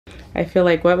I feel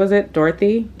like, what was it?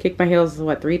 Dorothy? Kick my heels,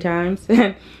 what, 3 times?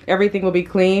 Everything will be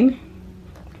clean.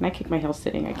 Can I kick my heels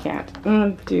sitting? I can't.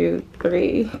 1, 2,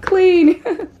 3. Clean.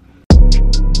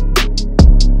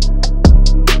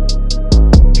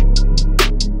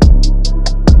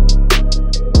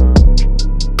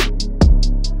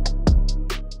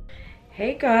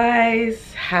 Hey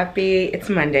guys, it's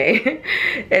Monday.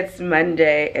 It's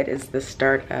Monday. It is the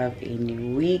start of a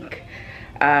new week.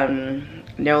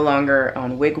 No longer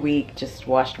on wig week. Just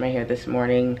washed my hair this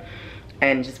morning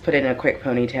and just put it in a quick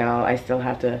ponytail. I still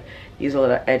have to use a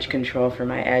little edge control for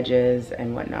my edges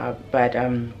and whatnot, but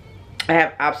I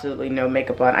have absolutely no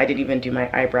makeup on. I didn't even do my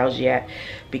eyebrows yet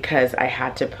because I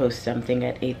had to post something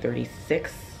at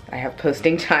 8:36. I have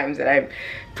posting times that I'm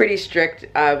pretty strict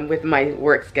with my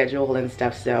work schedule and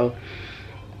stuff, so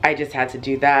I just had to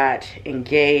do that,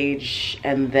 engage,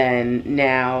 and then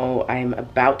now I'm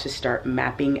about to start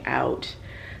mapping out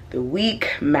the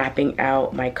week, mapping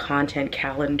out my content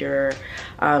calendar.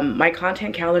 My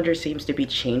content calendar seems to be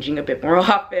changing a bit more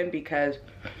often because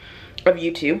of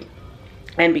YouTube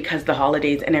and because the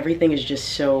holidays and everything is just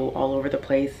so all over the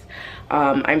place.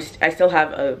 I still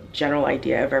have a general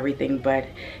idea of everything, but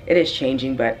it is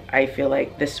changing. But I feel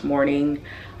like this morning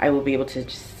I will be able to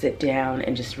just sit down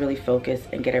and just really focus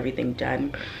and get everything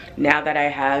done. Now that I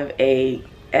have a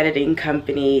editing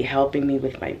company helping me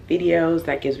with my videos,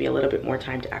 that gives me a little bit more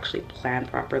time to actually plan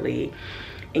properly,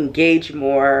 engage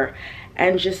more,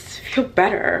 and just feel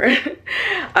better.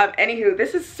 Anywho,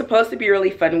 this is supposed to be a really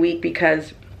fun week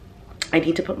because I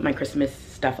need to put my Christmas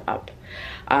stuff up.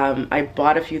 I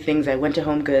bought a few things. I went to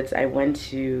Home Goods, I went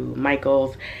to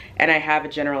Michael's, and I have a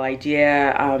general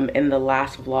idea. In the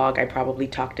last vlog, I probably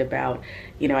talked about,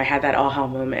 you know, I had that aha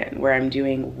moment where I'm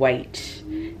doing white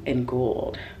and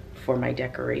gold for my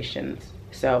decorations.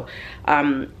 So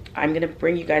I'm gonna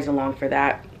bring you guys along for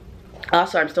that.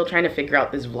 Also, I'm still trying to figure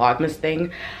out this Vlogmas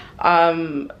thing.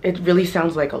 It really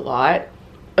sounds like a lot.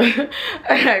 And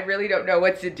I really don't know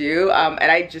what to do,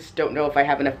 and I just don't know if I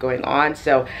have enough going on,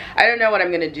 so I don't know what I'm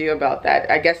gonna do about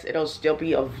that. I guess it'll still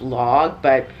be a vlog,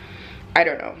 but I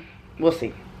don't know, we'll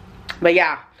see. But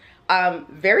yeah,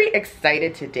 very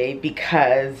excited today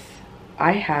because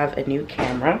I have a new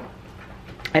camera.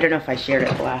 I don't know if I shared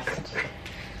it last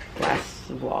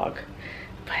vlog,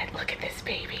 but look at this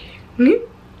baby.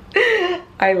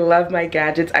 I love my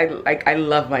gadgets. I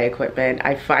love my equipment.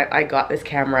 I got this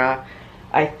camera.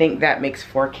 I think that makes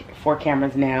four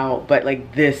cameras now, but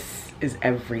like this is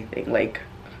everything. Like,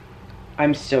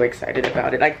 I'm so excited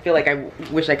about it. I feel like I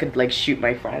wish I could like shoot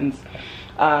my friends.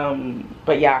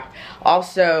 But yeah,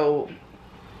 also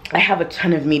I have a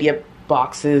ton of media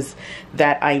boxes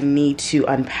that I need to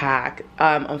unpack.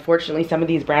 Unfortunately, some of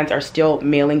these brands are still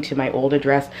mailing to my old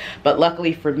address, but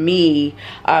luckily for me,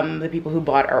 the people who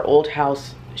bought our old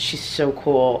house, she's so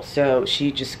cool, so she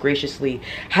just graciously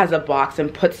has a box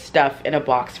and puts stuff in a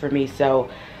box for me. So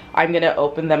I'm gonna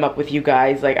open them up with you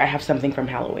guys. Like, I have something from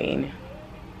Halloween,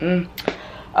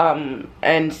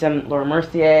 and some Laura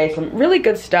Mercier, some really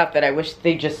good stuff that I wish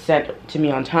they just sent to me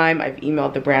on time. I've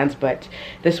emailed the brands, but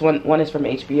this one is from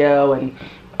HBO, and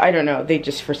I don't know, they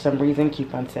just for some reason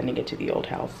keep on sending it to the old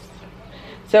house.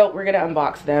 So we're gonna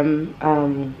unbox them.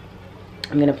 I'm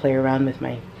gonna play around with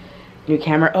my new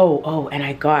camera. Oh, and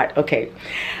I got, okay,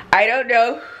 I don't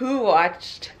know who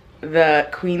watched the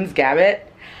Queen's Gambit,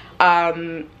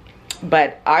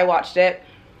 but I watched it.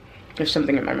 There's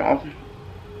something in my mouth.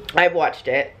 I watched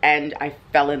it and I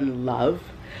fell in love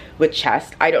with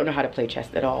chess. I don't know how to play chess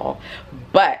at all,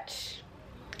 but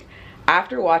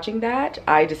after watching that,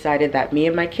 I decided that me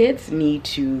and my kids need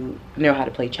to know how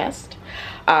to play chess.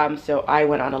 So I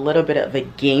went on a little bit of a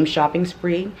game shopping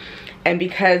spree. And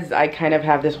because I kind of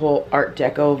have this whole Art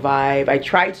Deco vibe, I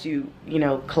try to, you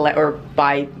know, collect or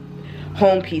buy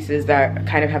home pieces that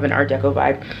kind of have an Art Deco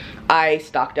vibe. I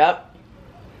stocked up.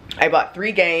 I bought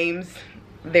 3 games.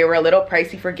 They were a little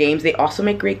pricey for games. They also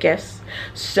make great gifts.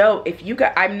 So if you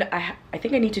guys, I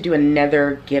think I need to do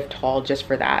another gift haul just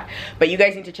for that. But you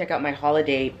guys need to check out my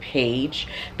holiday page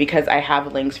because I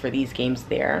have links for these games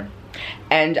there.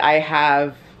 And I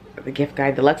have the gift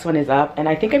guide. The Lux one is up, and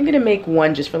I think I'm gonna make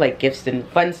one just for like gifts and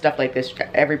fun stuff like this,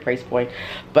 every price point.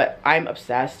 But I'm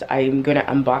obsessed. I'm gonna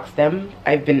unbox them.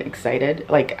 I've been excited.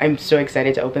 Like, I'm so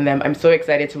excited to open them. I'm so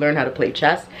excited to learn how to play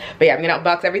chess. But yeah, I'm gonna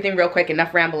unbox everything real quick,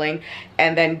 enough rambling,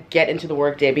 and then get into the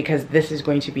work day because this is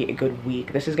going to be a good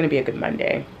week. This is gonna be a good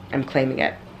Monday. I'm claiming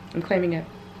it. I'm claiming it.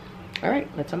 All right,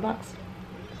 let's unbox.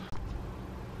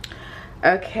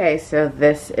 Okay, so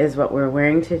this is what we're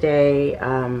wearing today.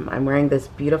 I'm wearing this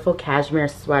beautiful cashmere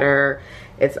sweater.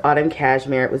 It's autumn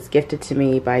cashmere. It was gifted to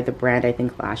me by the brand, I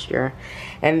think, last year.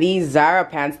 And these Zara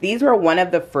pants, these were one of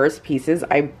the first pieces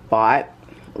I bought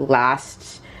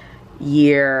last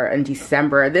year in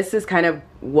December. This is kind of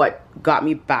what got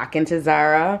me back into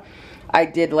Zara. I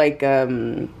did like,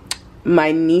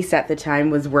 my niece at the time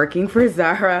was working for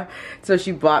Zara, so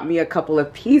she bought me a couple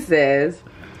of pieces.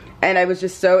 And I was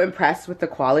just so impressed with the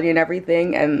quality and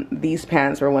everything. And these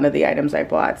pants were one of the items I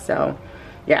bought. So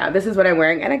yeah, this is what I'm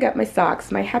wearing. And I got my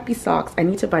socks, my happy socks. I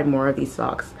need to buy more of these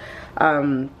socks.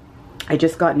 I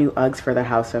just got new Uggs for the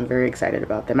house, so I'm very excited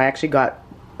about them. I actually got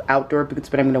outdoor boots,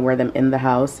 but I'm gonna wear them in the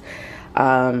house.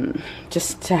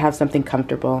 Just to have something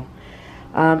comfortable.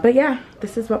 But yeah,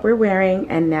 this is what we're wearing.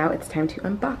 And now it's time to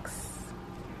unbox.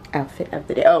 Outfit of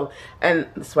the day. Oh, and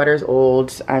the sweater's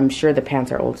old. I'm sure the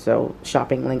pants are old, so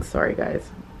shopping links. Sorry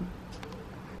guys.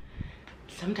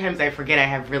 Sometimes I forget I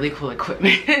have really cool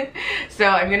equipment. So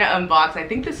I'm gonna unbox. I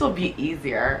think this will be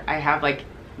easier. I have like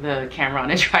the camera on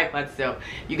a tripod so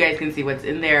you guys can see what's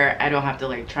in there. I don't have to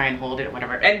like try and hold it or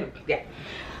whatever. Anyway, yeah.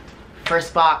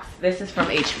 First box. This is from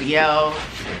HBO.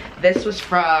 This was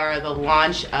for the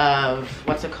launch of,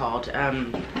 what's it called?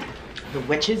 The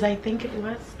Witches, I think it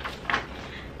was.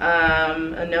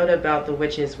 A note about the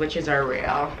witches. Witches are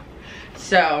real.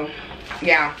 So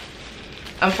yeah,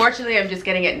 unfortunately I'm just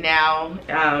getting it now,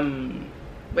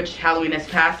 which Halloween has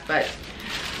passed, but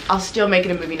I'll still make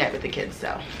it a movie night with the kids.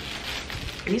 So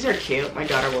these are cute. My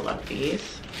daughter will love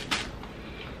these.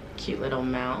 Cute little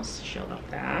mouse. She'll love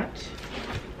that.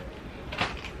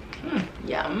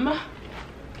 Yum.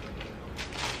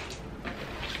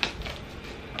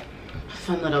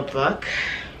 Fun little book.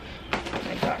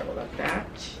 My daughter will love that.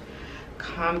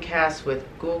 Comcast with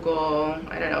Google.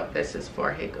 I don't know what this is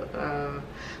for. Hey,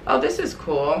 oh, this is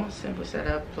cool. Simple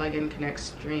setup, plug in, connect,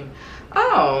 stream.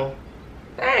 Oh,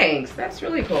 thanks. That's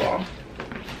really cool.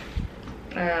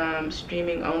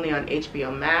 Streaming only on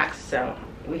HBO Max. So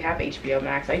we have HBO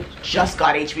Max. I just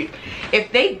got HBO.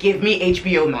 If they give me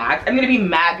HBO Max, I'm gonna be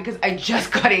mad because I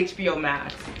just got HBO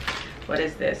Max. What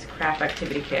is this? Craft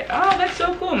activity kit. Oh, that's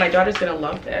so cool. My daughter's gonna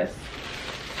love this.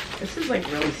 This is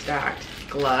like really stacked.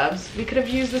 Gloves. We could have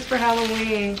used this for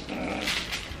Halloween.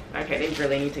 Okay, they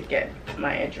really need to get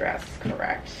my address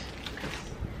correct.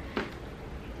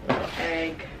 Little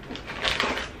egg.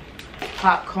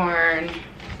 Popcorn.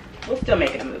 We'll still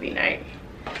make it a movie night.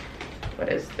 What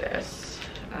is this?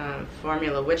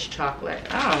 Formula Witch chocolate.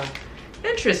 Oh,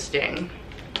 interesting.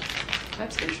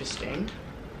 That's interesting.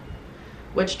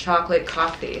 Witch chocolate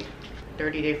coffee.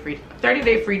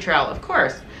 30-day free trial. Of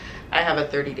course. I have a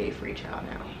 30-day free trial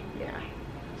now. Yeah,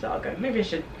 it's all good. Maybe I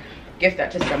should gift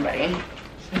that to somebody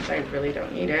since I really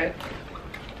don't need it.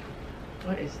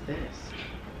 What is this?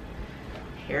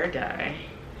 Hair dye.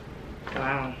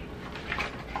 Wow.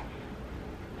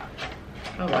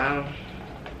 Oh, wow.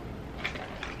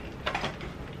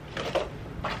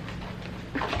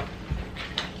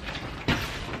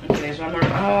 Okay, there's one more.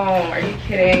 Oh, are you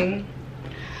kidding?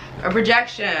 A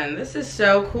projection. This is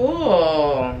so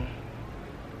cool.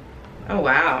 Oh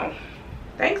wow,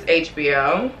 thanks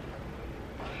HBO.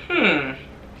 I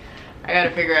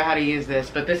gotta figure out how to use this,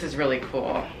 but this is really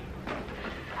cool.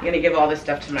 I'm gonna give all this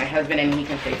stuff to my husband and he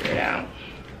can figure it out.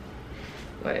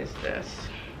 What is this?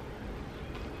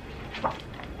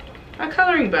 A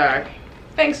coloring bag.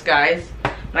 Thanks guys.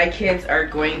 My kids are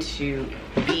going to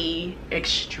be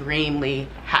extremely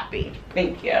happy.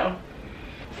 Thank you.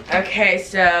 Okay,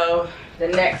 so the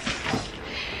next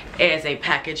is a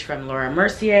package from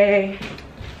Mercier.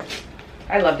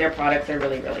 I love their products, I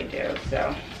really, really do.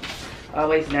 So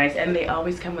always nice, and they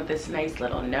always come with this nice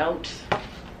little note.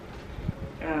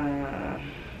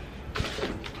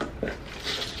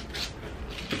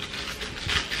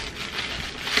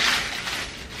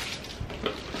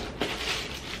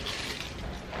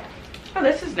 Oh,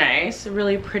 this is nice. A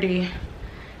really pretty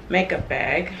makeup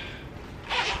bag.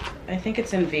 I think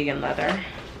it's in vegan leather.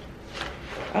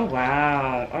 Oh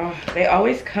wow. Oh, they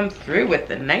always come through with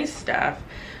the nice stuff.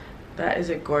 That is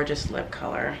a gorgeous lip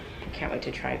color. I can't wait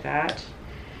to try that.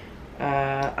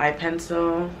 Eye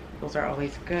pencil. Those are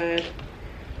always good.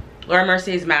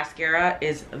 Mercier's mascara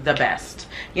is the best.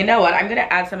 You know what? I'm gonna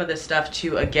add some of this stuff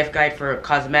to a gift guide for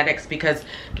cosmetics because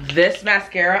this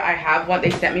mascara, I have one. They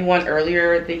sent me one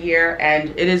earlier the year and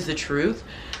it is the truth.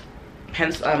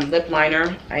 Pencil, lip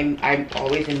liner. I'm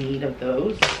always in need of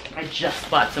those. I just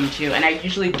bought some too, and I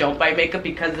usually don't buy makeup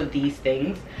because of these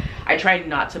things. I try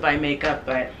not to buy makeup,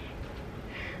 but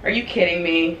Are you kidding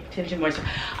me? Tinted moisturizer.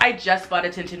 I just bought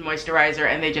a tinted moisturizer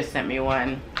and they just sent me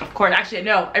one. Of course, actually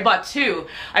no, I bought two.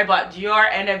 I bought Dior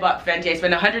and I bought Fenty. I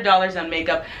spent $100 on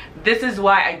makeup. This is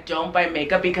why I don't buy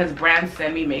makeup, because brands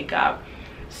send me makeup.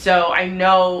 So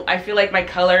I feel like my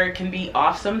color can be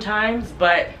off sometimes,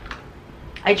 but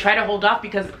I try to hold off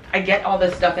because I get all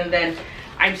this stuff and then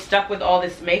I'm stuck with all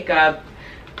this makeup,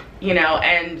 you know,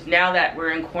 and now that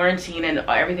we're in quarantine and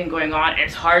everything going on,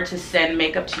 it's hard to send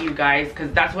makeup to you guys,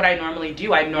 because that's what I normally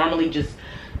do. I normally just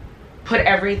put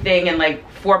everything in like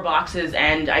 4 boxes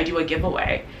and I do a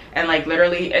giveaway. And like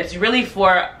literally, it's really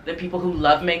for the people who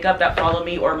love makeup that follow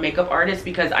me, or makeup artists,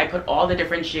 because I put all the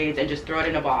different shades and just throw it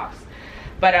in a box.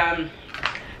 But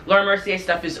Laura Mercier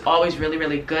stuff is always really,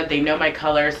 really good. They know my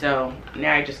color, so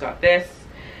now I just got this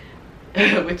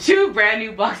with 2 brand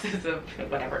new boxes of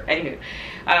whatever. Anywho,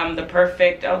 the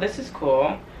perfect, oh, this is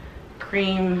cool.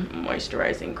 Cream,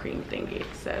 moisturizing cream thingy, it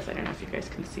says. I don't know if you guys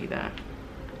can see that.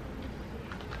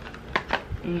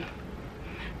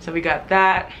 So we got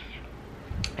that,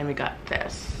 and we got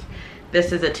this.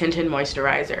 This is a tinted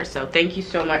moisturizer, so thank you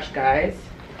so much, guys.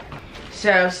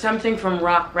 So something from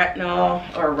Rock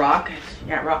Retinol, or Rock,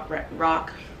 yeah,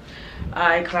 Rock.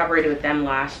 I collaborated with them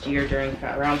last year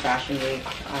around Fashion Week.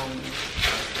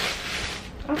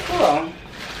 Oh, cool.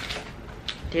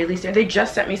 Daily Stand. They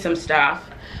just sent me some stuff,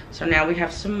 so now we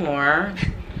have some more.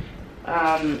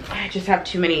 I just have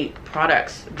too many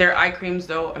products. Their eye creams,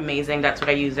 though, amazing. That's what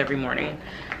I use every morning.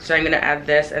 So I'm gonna add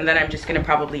this, and then I'm just gonna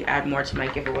probably add more to my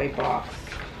giveaway box.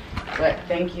 But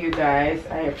thank you, guys.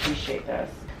 I appreciate this.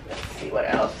 Let's see what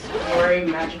else. Glory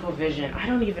Magical Vision. I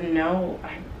don't even know.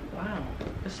 Wow,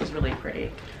 this is really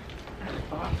pretty. That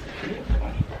box is beautiful.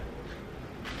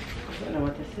 I don't know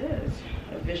what this is.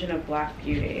 A Vision of Black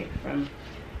Beauty from,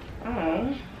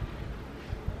 oh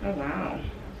wow.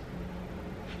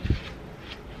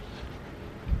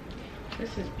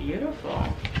 This is beautiful.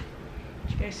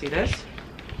 Did you guys see this?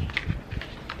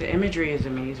 The imagery is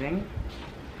amazing.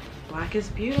 Black is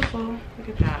beautiful. Look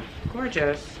at that.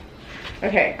 Gorgeous.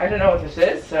 Okay, I don't know what this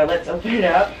is, so let's open it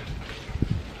up.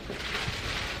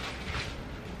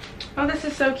 Oh, this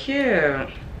is so cute.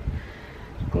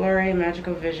 Glory,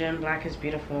 Magical Vision, Black is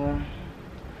Beautiful.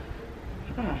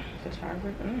 Oh,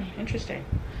 photographer. Interesting.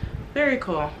 Very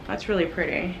cool. That's really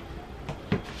pretty.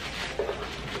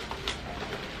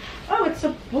 Oh, it's a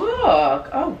book.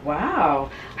 Oh, wow.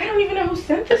 I don't even know who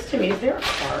sent this to me. Is there a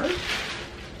card?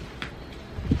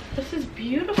 This is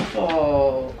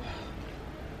beautiful.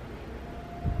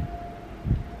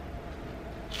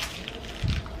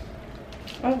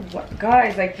 Oh, what,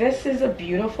 guys, like, this is a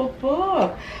beautiful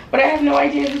book, but I have no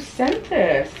idea who sent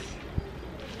this.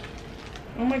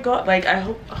 Oh my god, like, I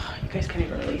hope, oh, you guys can't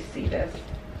even really see this.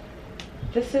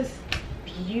 This is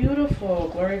beautiful.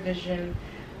 Glory Vision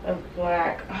of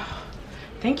Black. Oh,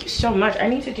 thank you so much. I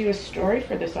need to do a story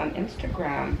for this on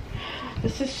Instagram.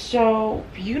 This is so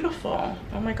beautiful.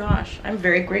 Oh my gosh, I'm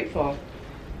very grateful.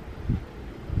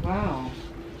 Wow.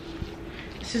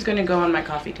 This is gonna go on my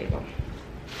coffee table.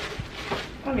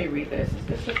 Let me read this. Is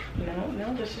this a,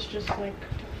 no, this is just like,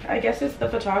 I guess it's the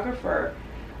photographer.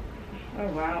 Oh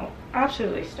wow,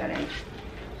 absolutely stunning.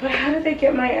 But how did they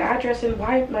get my address, and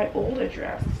why my old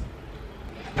address?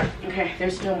 Okay,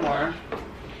 there's still more.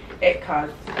 It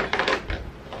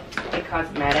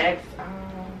Cosmetics.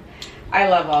 I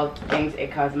love all things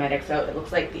It Cosmetics. So it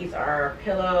looks like these are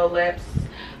pillow lips.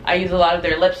 I use a lot of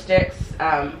their lipsticks.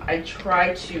 I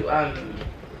try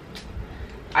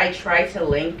to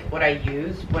link what I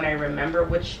use when I remember,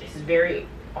 which is very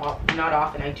not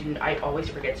often. I always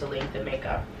forget to link the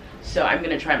makeup, so I'm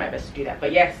gonna try my best to do that.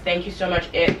 But yes, thank you so much.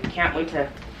 Can't wait to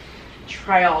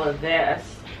try all of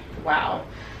this. Wow.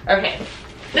 Okay,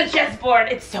 the chessboard.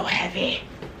 It's so heavy.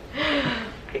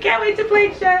 I can't wait to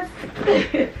play chess.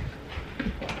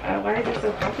 Why is it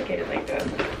so complicated like this?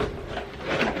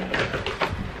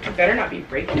 I better not be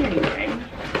breaking anything.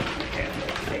 Okay,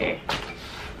 let's see.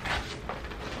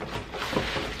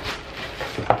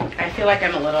 I feel like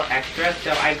I'm a little extra,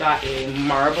 so I got a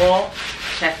marble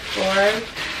chessboard.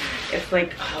 It's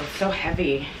like, oh, it's so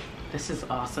heavy. This is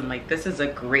awesome. Like, this is a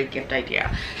great gift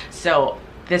idea. So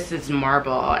this is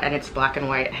marble and it's black and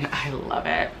white and I love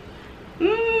it.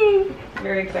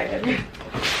 Very excited.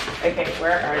 Okay,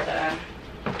 where are the,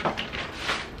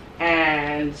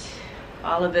 and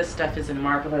all of this stuff is in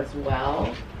marble as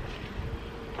well.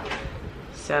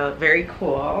 So very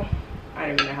cool. I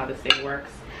don't even know how this thing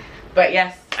works. But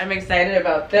yes, I'm excited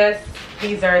about this.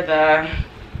 These are the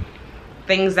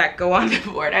things that go on the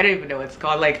board. I don't even know what it's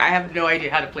called. Like, I have no idea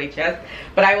how to play chess,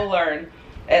 but I will learn.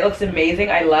 It looks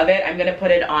amazing. I love it. I'm gonna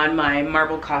put it on my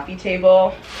marble coffee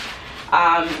table.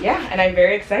 Yeah, and I'm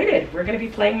very excited. We're gonna be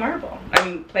playing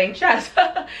playing chess.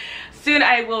 Soon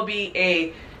I will be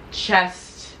a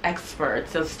chess expert,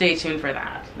 so stay tuned for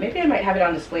that. Maybe I might have it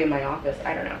on display in my office,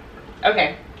 I don't know.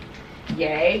 Okay,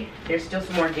 yay. There's still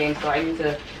some more games, so I need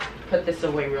to put this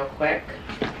away real quick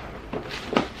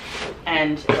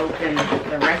and open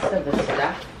the rest of the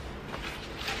stuff.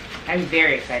 I'm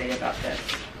very excited about this.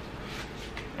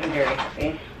 I'm very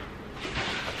happy.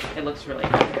 It looks really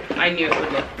good. I knew it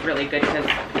would look really good because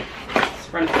it's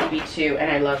from CB2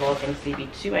 and I love all things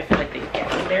CB2. I feel like they get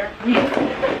me there.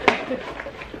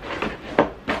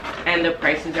 And the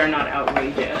prices are not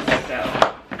outrageous,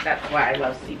 so that's why I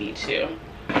love CB2.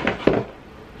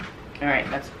 All right,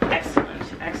 that's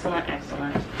excellent, excellent,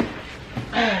 excellent.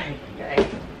 Okay.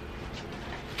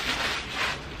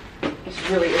 This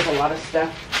really is a lot of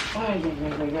stuff.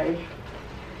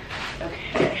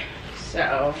 Okay,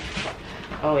 so,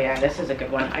 oh yeah, this is a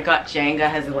good one. I got Jenga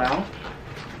as well.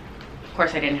 Of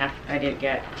course, I didn't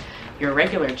get your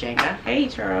regular Jenga. Hey,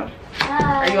 Churro.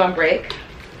 Hi. Are you on break?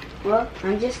 Well,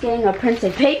 I'm just getting a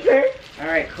printed paper. All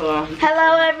right, cool.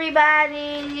 Hello,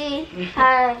 everybody.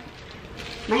 Hi.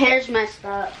 My hair's messed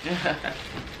up.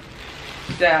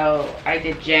 So, I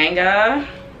did Jenga.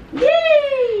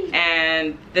 Yay!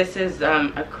 And this is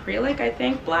acrylic, I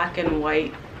think, black and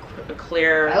white,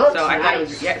 clear. That looks so I thought it was,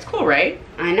 nice. yeah, it's cool, right?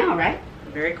 I know, right?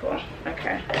 Very cool.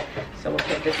 Okay, so we'll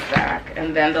put this back.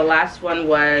 And then the last one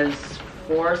was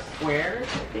 4 squares,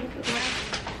 I think it was.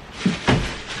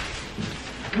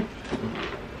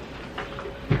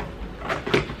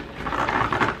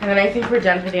 And then I think we're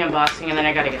done for the unboxing, and then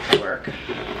I gotta get to work.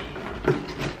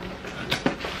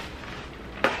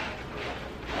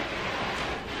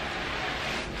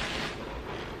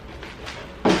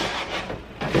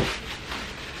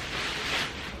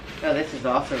 Oh, this is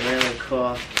also really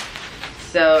cool.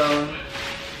 So,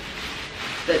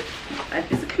 does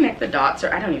it connect the dots,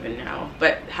 or I don't even know,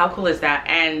 but how cool is that?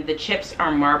 And the chips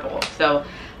are marble. So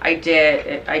I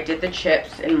did the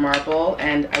chips in marble,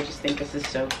 and I just think this is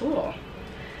so cool.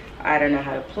 I don't know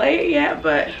how to play it yet,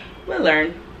 but we'll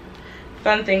learn.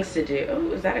 Fun things to do.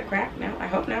 Oh, is that a crack? No, I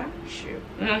hope not. Shoot.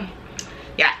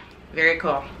 Yeah, very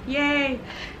cool. Yay.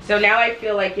 So now I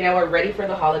feel like, you know, we're ready for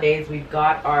the holidays. We've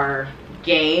got our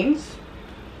games.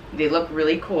 They look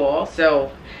really cool.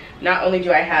 So not only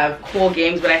do I have cool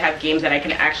games, but I have games that I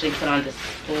can actually put on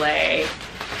display.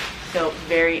 So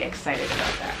very excited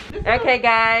about that. Okay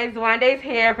guys, Wanda's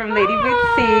here from Lady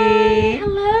Bootsy.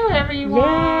 Hello everyone.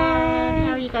 Yay.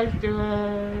 How are you guys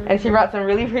doing? And she brought some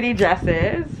really pretty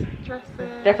dresses.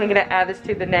 Dresses. Definitely gonna add this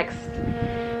to the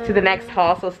next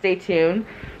haul, so stay tuned.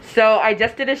 So I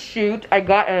just did a shoot. I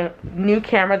got a new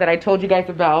camera that I told you guys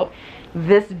about.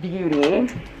 This beauty.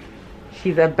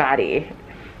 She's a baddie.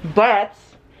 But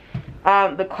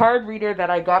the card reader that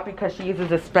I got, because she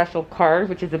uses a special card,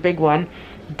 which is a big one,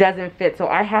 doesn't fit. So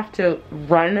I have to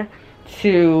run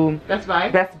to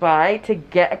Best Buy to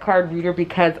get a card reader,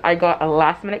 because I got a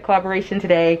last minute collaboration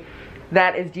today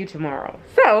that is due tomorrow.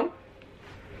 So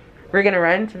we're gonna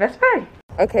run to Best Buy.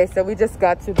 Okay, so we just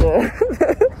got to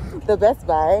the the Best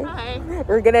Buy. Hi.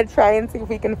 We're gonna try and see if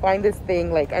we can find this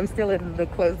thing. Like, I'm still in the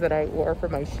clothes that I wore for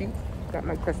my shoot. Got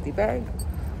my crusty bag.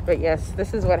 But yes,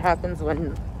 this is what happens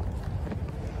when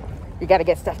you gotta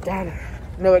get stuff done.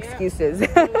 No excuses.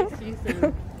 No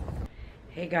excuses.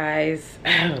 Hey guys.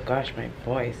 Oh gosh, my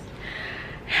voice.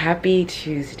 Happy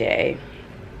Tuesday.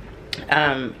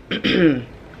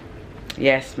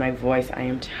 Yes, my voice. I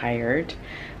am tired.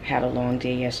 I had a long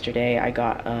day yesterday. I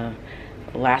got a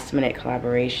last minute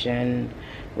collaboration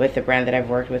with a brand that I've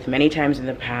worked with many times in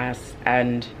the past,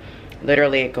 and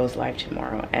literally it goes live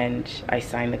tomorrow, and I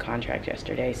signed the contract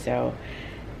yesterday. So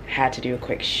had to do a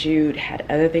quick shoot, had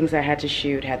other things I had to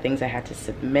shoot, had things I had to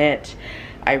submit.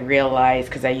 I realized,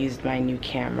 because I used my new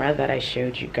camera that I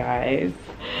showed you guys,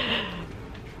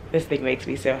 this thing makes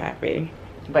me so happy.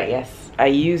 But yes, I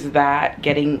use that,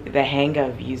 getting the hang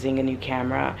of using a new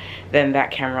camera. Then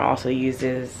that camera also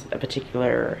uses a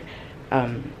particular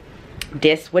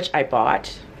disc, which I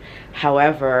bought.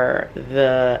 However,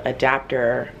 the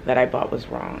adapter that I bought was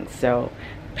wrong. So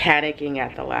panicking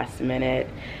at the last minute,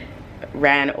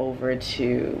 ran over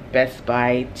to Best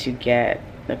Buy to get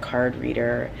the card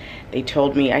reader. They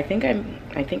told me, I think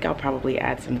I'll probably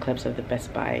add some clips of the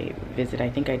Best Buy visit. I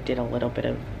think I did a little bit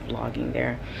of vlogging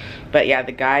there. But yeah,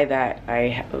 the guy that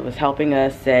I was helping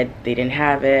us said they didn't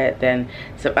have it. Then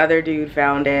some other dude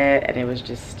found it, and it was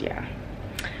just, yeah.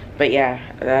 But yeah,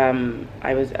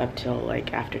 I was up till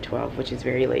like after 12, which is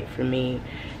very late for me,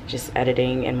 just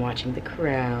editing and watching The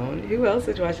Crown. Who else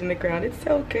is watching The Crown? It's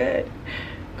so good.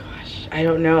 Gosh, I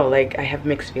don't know, like, I have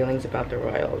mixed feelings about the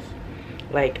royals.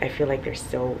 Like, I feel like they're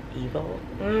so evil,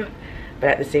 but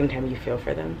at the same time you feel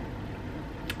for them.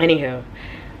 Anywho,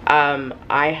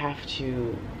 I have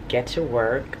to get to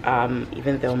work,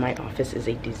 even though my office is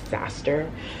a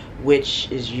disaster, which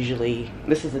is usually,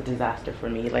 this is a disaster for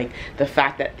me. Like, the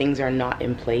fact that things are not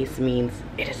in place means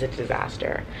it is a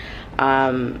disaster.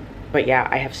 But yeah,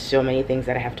 I have so many things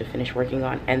that I have to finish working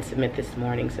on and submit this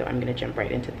morning, so I'm gonna jump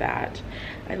right into that.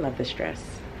 I love this dress.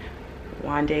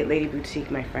 Wande Lady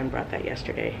Boutique, my friend brought that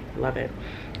yesterday. Love it.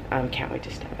 Can't wait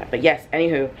to style that. But yes,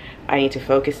 anywho, I need to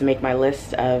focus and make my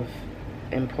list of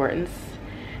importance,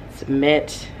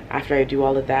 submit. After I do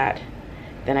all of that,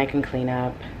 then I can clean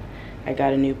up. I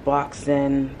got a new box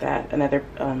in, that another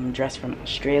dress from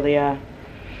Australia,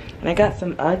 and I got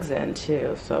some Uggs in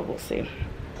too, so we'll see.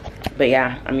 But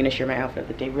yeah, I'm gonna share my outfit of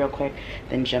the day real quick,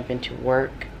 then jump into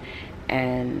work,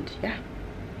 and yeah.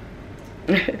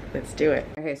 Let's do it.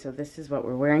 Okay, so this is what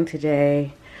we're wearing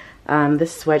today.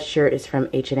 This sweatshirt is from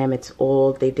H&M. It's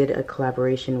old. They did a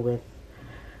collaboration with,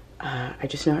 I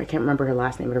can't remember her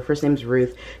last name, but her first name's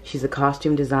Ruth. She's a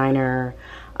costume designer,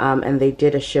 and they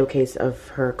did a showcase of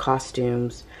her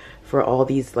costumes for all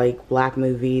these like black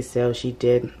movies. So she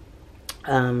did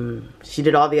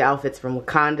all the outfits from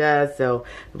Wakanda, so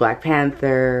Black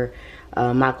Panther,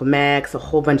 Malcolm X, a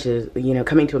whole bunch of, you know,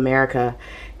 Coming to America.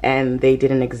 And they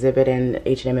did an exhibit, and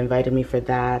H&M invited me for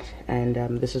that, and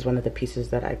this is one of the pieces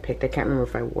that I picked. I can't remember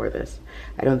if I wore this.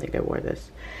 I don't think I wore this.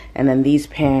 And then these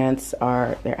pants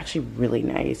they're actually really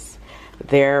nice.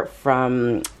 They're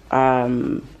from I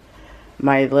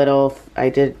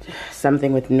did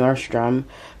something with Nordstrom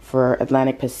for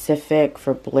Atlantic Pacific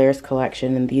for Blair's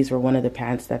collection, and these were one of the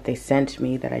pants that they sent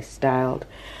me that I styled.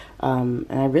 And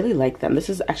I really like them. This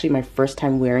is actually my first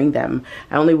time wearing them.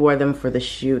 I only wore them for the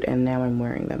shoot, and now I'm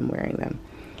wearing them.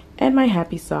 And my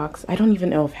Happy Socks. I don't even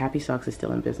know if Happy Socks is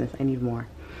still in business. I need more.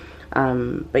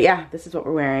 But yeah, this is what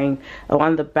we're wearing. Oh,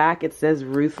 on the back it says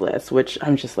Ruthless, which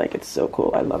I'm just like, it's so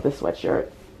cool. I love this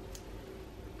sweatshirt.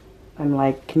 I'm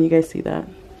like, can you guys see that?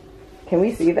 Can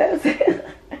we see this?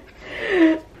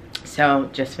 So,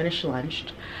 just finished lunch.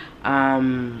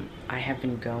 I have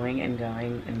been going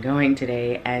and going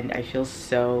today, and I feel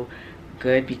so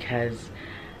good because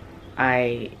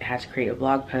I had to create a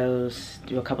blog post,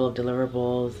 do a couple of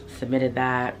deliverables, submitted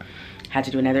that, had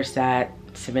to do another set,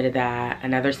 submitted that,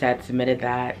 another set, submitted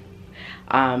that.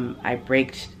 I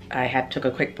took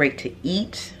a quick break to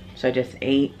eat, so I just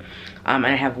ate. And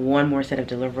I have one more set of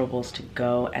deliverables to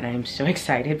go, and I'm so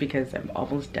excited because I'm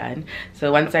almost done.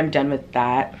 So once I'm done with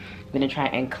that, I'm gonna try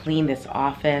and clean this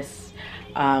office,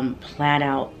 plan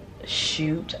out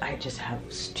shoot. I just have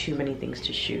too many things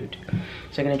to shoot,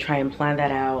 so I'm gonna try and plan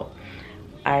that out.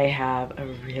 I have a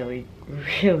really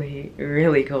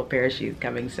cool pair of shoes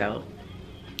coming, so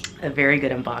a very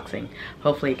good unboxing.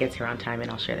 Hopefully it gets here on time, and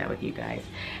I'll share that with you guys.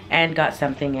 And got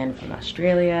something in from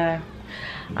Australia,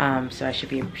 so I should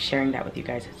be sharing that with you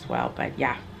guys as well. But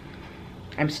yeah,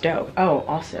 I'm stoked. Oh,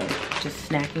 also just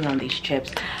snacking on these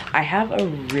chips. I have a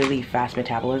really fast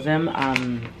metabolism.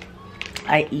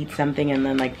 I eat something and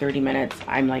then like 30 minutes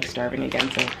I'm like starving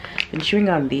again, so I've been chewing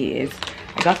on these.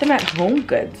 I got them at Home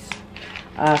Goods.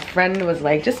 A friend was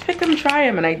like, just pick them, try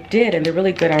them, and I did, and they're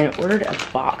really good. I ordered a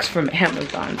box from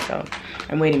Amazon, so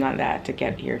I'm waiting on that to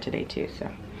get here today too, so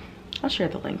I'll share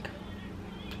the link.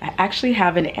 I actually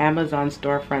have an Amazon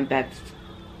storefront that's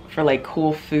for like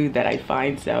cool food that I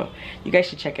find, so you guys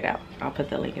should check it out. I'll put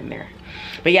the link in there.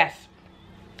 But yes,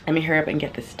 let me hurry up and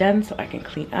get this done so I can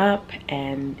clean up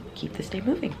and keep this day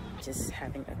moving. Just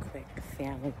having a quick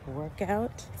family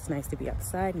workout. It's nice to be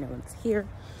outside, no one's here.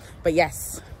 But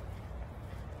yes,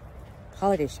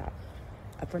 holiday shop,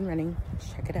 up and running,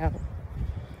 check it out.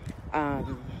 A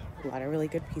lot of really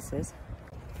good pieces.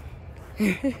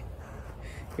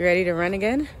 You ready to run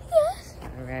again? Yes.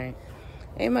 All right.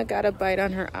 Emma got a bite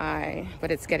on her eye,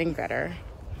 but it's getting better.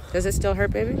 Does it still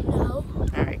hurt, baby? No.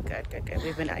 All right, good.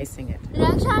 We've been icing it.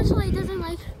 It actually doesn't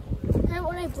like hurt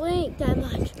when I blink that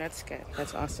much. That's good.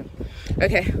 That's awesome.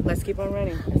 Okay, let's keep on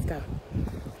running. Let's go.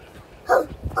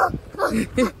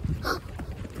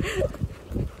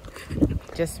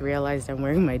 Just realized I'm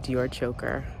wearing my Dior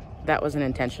choker. That wasn't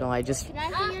intentional. I just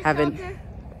haven't. Choker?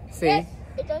 See? Yes,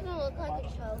 it doesn't look like a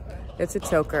choker. It's a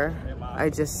choker. I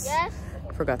just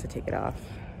forgot to take it off.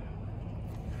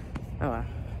 Oh wow.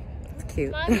 It's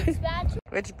cute.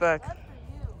 Which book?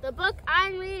 The book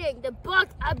I'm reading. The book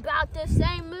about the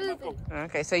same movie.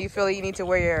 Okay, so you feel you need to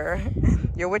wear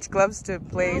your witch gloves to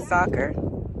play soccer?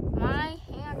 My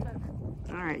hands are...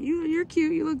 All right, you're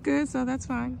cute. You look good, so that's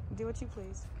fine. Do what you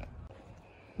please.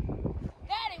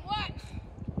 Daddy, watch.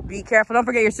 Be careful. Don't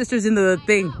forget your sister's in the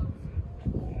thing.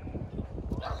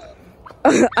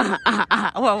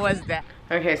 What was that?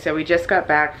 Okay, so we just got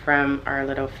back from our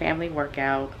little family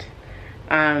workout.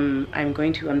 I'm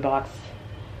going to unbox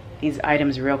these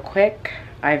items real quick.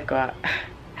 I've got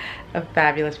a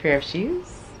fabulous pair of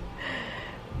shoes.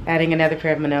 Adding another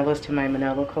pair of Manolos to my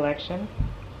Manolo collection.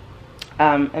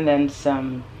 And then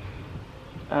some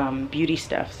beauty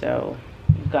stuff. So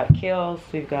we've got Kiehl's,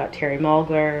 we've got Terry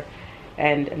Mulgler,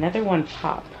 and another one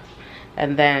Pop.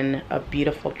 And then a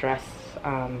beautiful dress.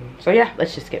 So yeah,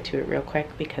 let's just get to it real quick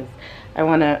because I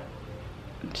want to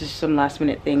just some last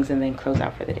minute things and then close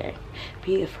out for the day.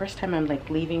 Be the first time I'm like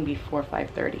leaving before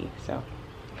 5:30, so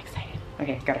I'm excited.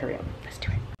 Okay, gotta hurry up. Let's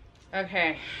do it.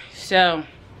 Okay, so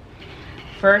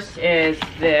first is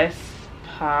this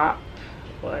Pop.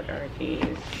 What are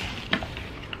these?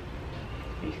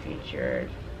 Featured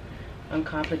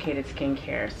uncomplicated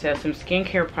skincare. So some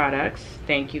skincare products.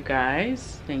 Thank you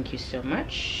guys. Thank you so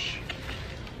much.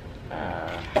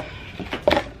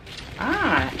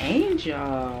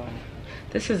 Angel.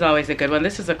 This is always a good one.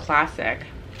 This is a classic.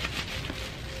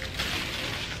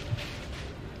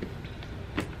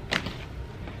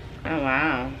 Oh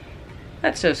wow,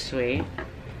 that's so sweet.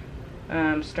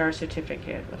 Star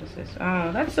certificate. What is this?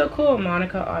 Oh, that's so cool.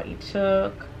 Monica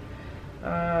Took.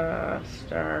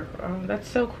 Star. Oh, that's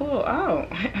so cool. Oh,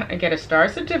 I get a star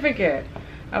certificate.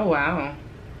 Oh wow.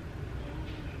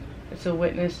 It's a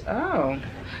witness. Oh,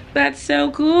 that's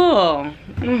so cool.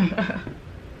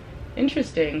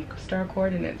 Interesting. Star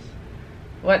coordinates.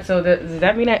 What? So does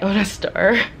that mean I own a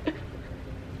star?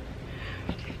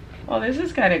 Oh, this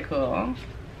is kind of cool.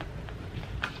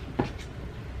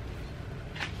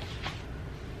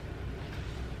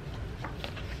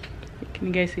 Can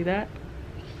you guys see that?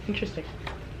 Interesting.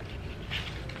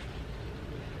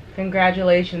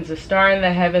 Congratulations, a star in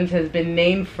the heavens has been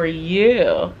named for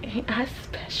you. Ain't I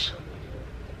special?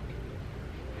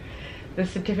 The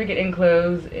certificate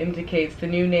enclosed indicates the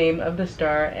new name of the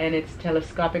star and its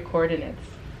telescopic coordinates.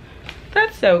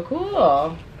 That's so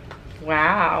cool.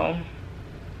 Wow.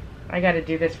 I gotta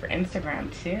do this for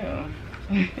Instagram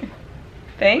too.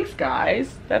 Thanks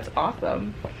guys, that's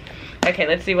awesome. Okay,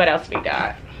 let's see what else we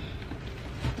got.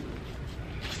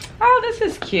 Oh, this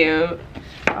is cute.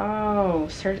 Oh,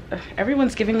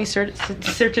 everyone's giving me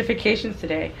certifications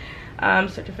today.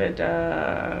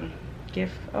 Certificate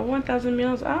gift of 1,000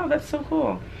 meals. Oh, that's so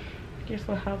cool. Gift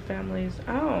will help families.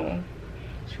 Oh,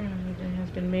 has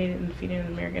been made and feeding in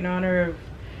American honor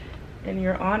in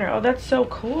your honor. Oh, that's so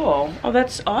cool. Oh,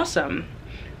 that's awesome.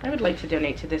 I would like to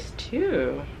donate to this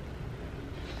too.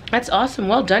 That's awesome.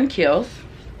 Well done, Kiehl's.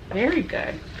 Very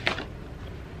good.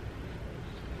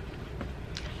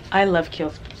 I love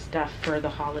Kiehl's stuff for the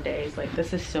holidays. Like,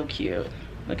 this is so cute.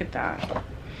 Look at that.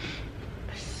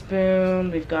 A spoon.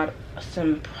 We've got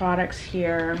some products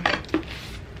here.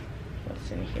 What's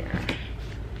in here?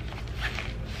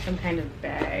 Some kind of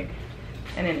bag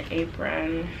and an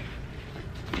apron.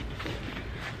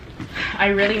 I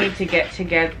really need to get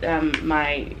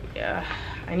my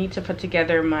I need to put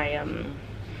together my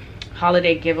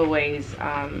holiday giveaways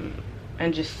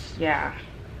and just, yeah,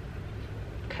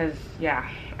 because yeah,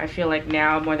 I feel like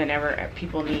now more than ever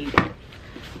people need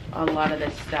a lot of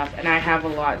this stuff, and I have a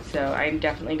lot, so I'm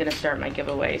definitely gonna start my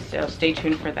giveaways, so stay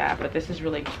tuned for that. But this is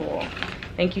really cool.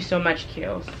 Thank you so much,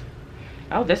 Kiehl's.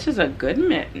 Oh, this is a good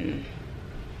mitten.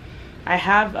 I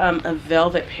have a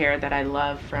velvet pair that I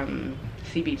love from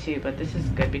CB2, but this is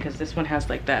good because this one has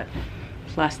like that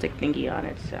plastic thingy on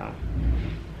it, so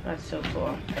that's so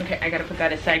cool. Okay, I gotta put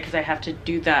that aside because I have to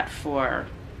do that for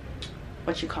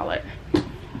what you call it,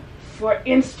 for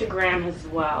Instagram as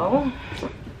well.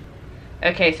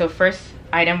 Okay, so first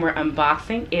item we're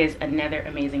unboxing is another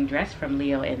amazing dress from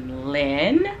Leo and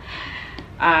Lynn.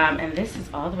 And this is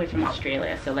all the way from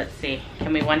Australia, so let's see.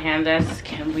 Can we one-hand this?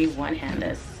 Can we one-hand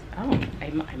this? Oh,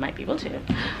 I might be able to.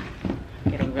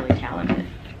 I'm getting really talented.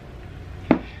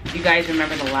 You guys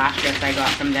remember the last dress I got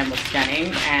from them was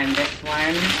stunning, and this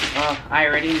one, oh, I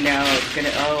already know it's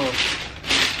gonna, oh,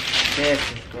 this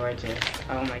is gorgeous.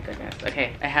 Oh my goodness.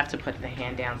 Okay, I have to put the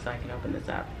hand down so I can open this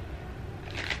up.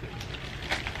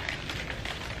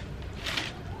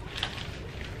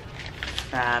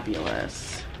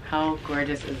 Fabulous. How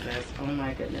gorgeous is this? Oh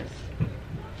my goodness.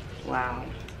 Wow.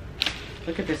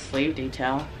 Look at this sleeve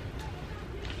detail.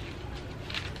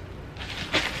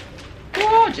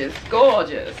 Gorgeous,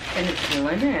 gorgeous. And it's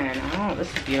linen. Oh,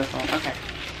 this is beautiful. Okay,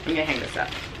 I'm gonna hang this up.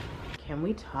 Can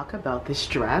we talk about this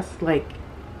dress? Like,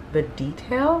 the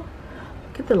detail?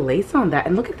 Look at the lace on that,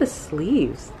 and look at the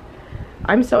sleeves.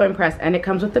 I'm so impressed. And it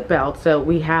comes with the belt, so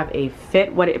we have a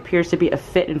fit, what it appears to be a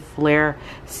fit and flare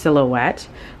silhouette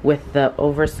with the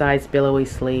oversized billowy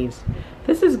sleeves.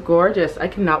 This is gorgeous. I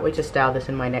cannot wait to style this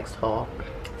in my next haul.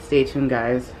 Stay tuned,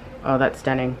 guys. Oh, that's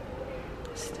stunning.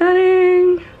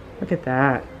 Stunning. Look at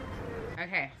that.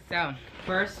 Okay, so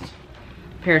first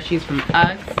pair of shoes from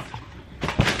Uggs.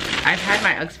 I've had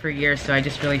my Uggs for years, so I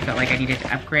just really felt like I needed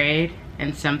to upgrade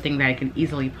and something that I can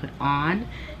easily put on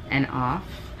and off.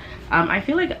 I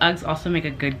feel like Uggs also make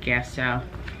a good gift, so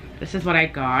this is what I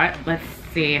got. Let's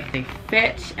see if they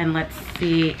fit, and let's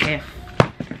see if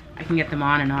I can get them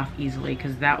on and off easily,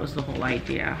 because that was the whole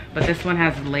idea. But this one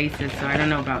has laces, so I don't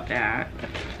know about that.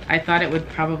 I thought it would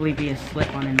probably be a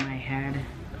slip-on in my head.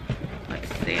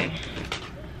 Let's see.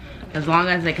 As long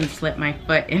as I can slip my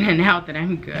foot in and out, then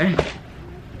I'm good.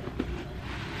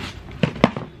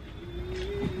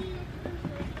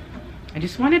 I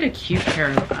just wanted a cute pair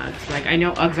of Uggs. Like, I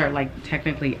know Uggs are like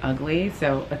technically ugly,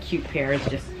 so a cute pair is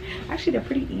just, actually they're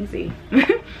pretty easy.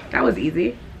 That was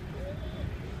easy.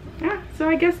 Yeah, so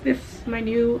I guess this is my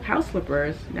new house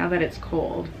slippers now that it's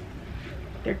cold.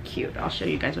 They're cute. I'll show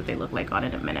you guys what they look like on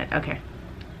in a minute. Okay.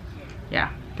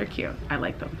 Yeah, they're cute. I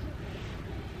like them.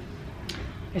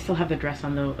 I still have the dress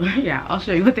on though. Yeah, I'll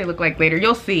show you what they look like later.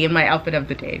 You'll see in my outfit of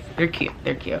the days. They're cute,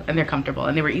 and they're comfortable,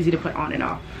 and they were easy to put on and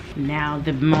off. Now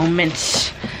the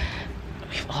moment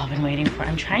we've all been waiting for.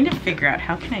 I'm trying to figure out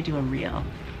how can I do a reel.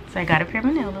 So I got a pair of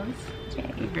Manolos.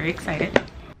 Yay, very excited.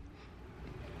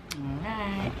 All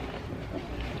right.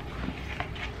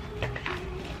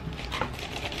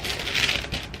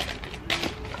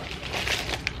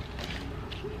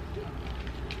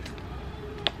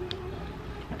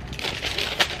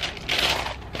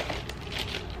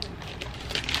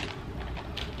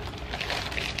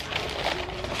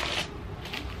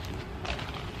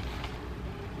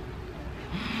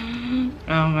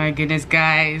 Oh my goodness,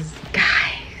 guys.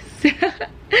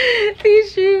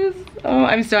 These shoes. Oh,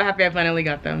 I'm so happy I finally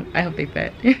got them. I hope they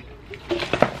fit.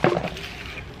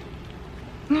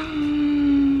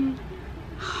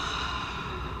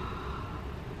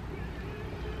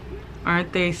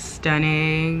 Aren't they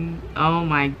stunning? Oh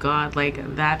my God,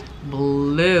 like that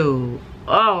blue.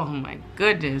 Oh my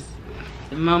goodness.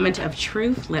 The moment of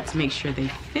truth. Let's make sure they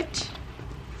fit.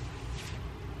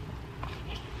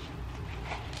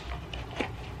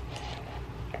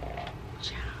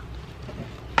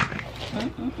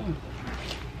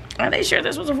 Are they sure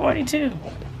this was a 42?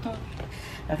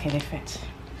 Okay, they fit.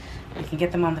 We can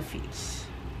get them on the feet.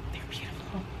 They're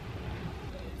beautiful.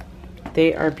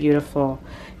 They are beautiful.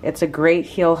 It's a great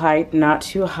heel height, not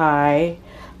too high.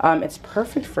 It's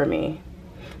perfect for me.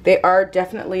 They are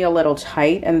definitely a little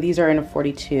tight, and these are in a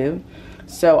 42.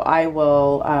 So I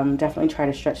will definitely try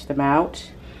to stretch them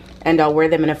out. And I'll wear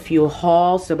them in a few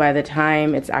hauls, so by the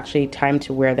time it's actually time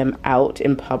to wear them out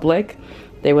in public,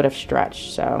 they would have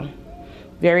stretched. So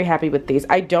very happy with these.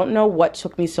 I don't know what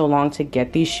took me so long to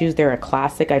get these shoes. They're a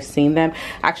classic. I've seen them.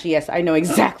 Actually, yes, I know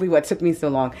exactly what took me so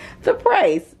long. The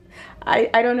price. I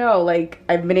don't know. Like,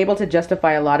 I've been able to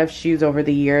justify a lot of shoes over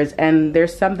the years, and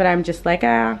there's some that I'm just like,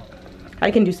 I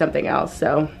can do something else.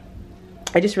 So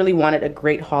I just really wanted a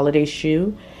great holiday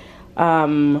shoe.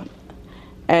 And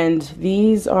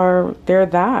these are, they're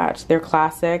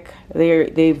classic.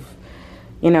 They've,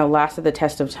 you know, lasted the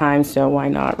test of time, so why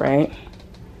not, right?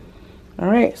 All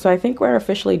right, so I think we're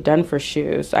officially done for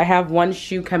shoes. I have one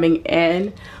shoe coming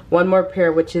in, one more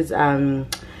pair, which is the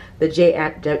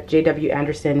J.W.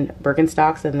 Anderson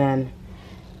Birkenstocks, and then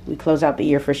we close out the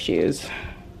year for shoes,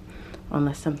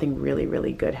 unless something really,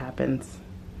 really good happens.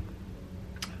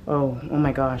 Oh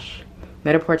my gosh.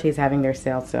 Net-a-Porter is having their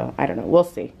sale, so I don't know. We'll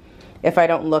see. If I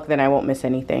don't look, then I won't miss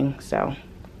anything, so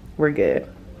we're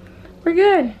good. We're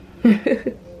good.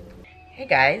 Hey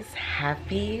guys,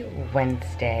 happy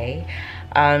Wednesday.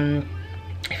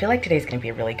 I feel like today's gonna be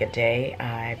a really good day.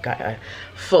 I've got a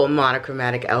full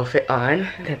monochromatic outfit on.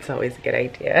 That's always a good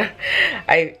idea.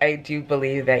 I do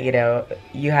believe that, you know,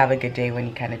 you have a good day when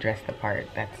you kind of dress the part.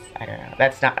 I don't know,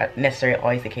 that's not necessarily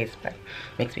always the case, but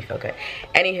makes me feel good.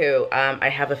 Anywho, I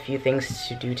have a few things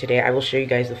to do today. I will show you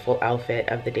guys the full outfit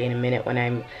of the day in a minute when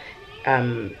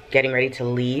I'm getting ready to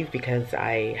leave, because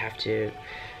I have to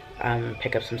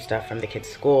pick up some stuff from the kids'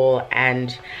 school,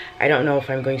 and I don't know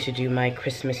if I'm going to do my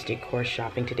Christmas decor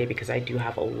shopping today, because I do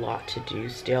have a lot to do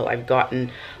still. I've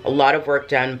gotten a lot of work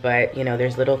done, but you know,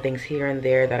 there's little things here and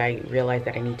there that I realize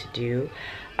that I need to do.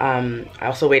 I'm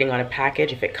also waiting on a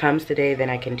package. If it comes today, then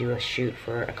I can do a shoot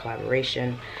for a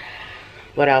collaboration.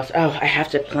 What else? Oh, I have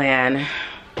to plan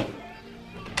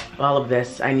all of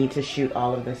this. I need to shoot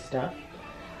all of this stuff,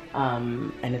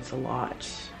 and it's a lot.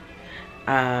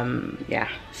 Yeah,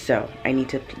 so I need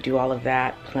to do all of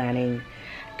that planning,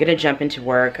 gonna jump into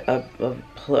work. A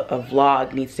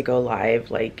vlog needs to go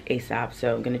live like ASAP,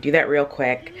 so I'm gonna do that real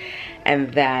quick.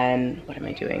 And then what am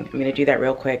I doing? I'm gonna do that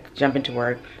real quick, jump into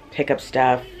work, pick up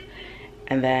stuff,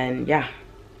 and then yeah.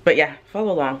 But yeah,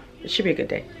 follow along. It should be a good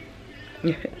day.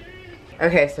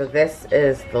 Okay, so this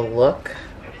is the look.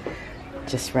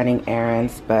 Just running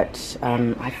errands, but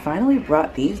I finally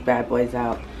brought these bad boys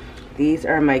out. These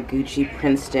are my Gucci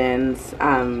Princetons.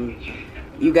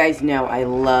 You guys know I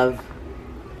love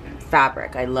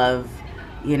fabric. I love,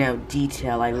 you know,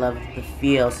 detail. I love the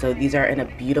feel. So these are in a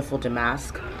beautiful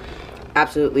damask.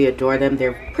 Absolutely adore them.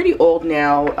 They're pretty old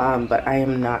now, but I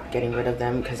am not getting rid of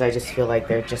them because I just feel like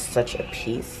they're just such a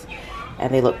piece.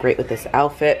 And they look great with this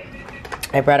outfit.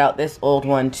 I brought out this old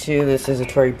one too. This is a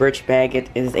Tory Burch bag. It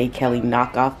is a Kelly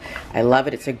knockoff. I love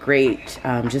it. It's a great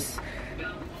just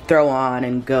throw on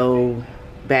and go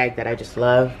bag that I just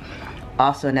love.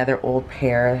 Also another old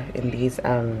pair in these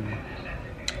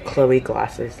Chloe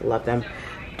glasses. Love them.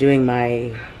 Doing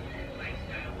my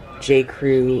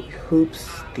j.crew hoops.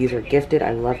 These are gifted.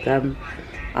 I love them.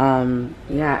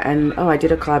 Yeah, and oh, I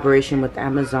did a collaboration with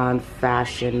Amazon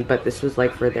Fashion, but this was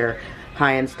like for their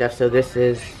high-end stuff. So this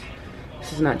is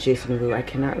not Jason Wu. I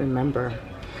cannot remember.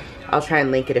 I'll try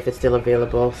and link it if it's still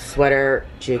available. Sweater,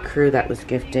 j.crew, that was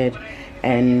gifted.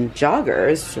 And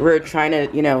joggers. We're trying to,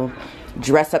 you know,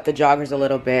 dress up the joggers a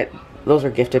little bit. Those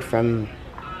are gifted from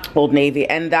Old Navy.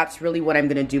 And that's really what I'm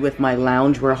going to do with my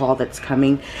loungewear haul that's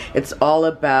coming. It's all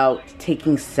about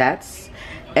taking sets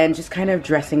and just kind of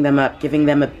dressing them up, giving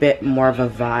them a bit more of a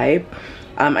vibe.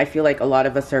 I feel like a lot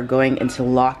of us are going into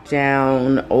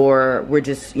lockdown, or we're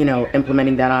just, you know,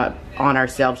 implementing that on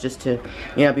ourselves just to,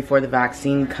 you know, before the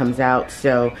vaccine comes out.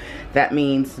 So that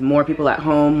means more people at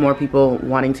home, more people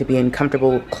wanting to be in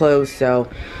comfortable clothes. So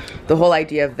the whole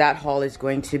idea of that haul is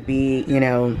going to be, you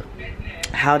know,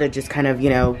 how to just kind of, you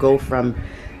know, go from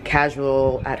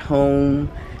casual at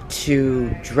home to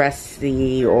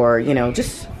dressy, or, you know,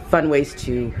 just fun ways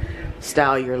to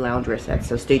style your loungewear set.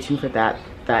 So stay tuned for that.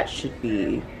 That should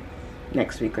be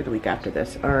next week or the week after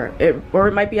this, or it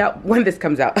might be out when this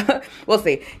comes out. We'll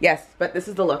see. Yes, but this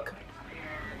is the look.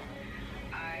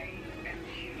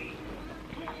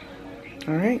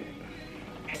 All right.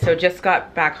 So just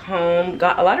got back home.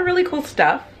 Got a lot of really cool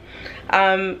stuff.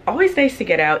 Always nice to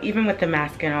get out, even with the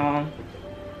mask and all.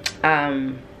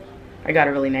 I got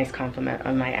a really nice compliment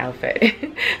on my outfit,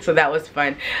 so that was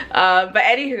fun. But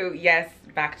anywho, yes.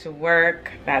 Back to work.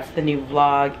 That's the new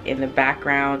vlog in the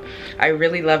background. I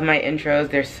really love my intros.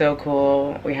 They're so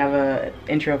cool. We have a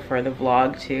intro for the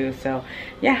vlog too. So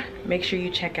yeah, make sure you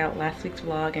check out last week's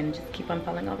vlog and just keep on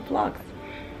following all the vlogs.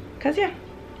 Cause yeah,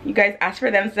 you guys asked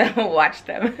for them, so watch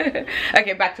them.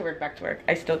 Okay, back to work, back to work.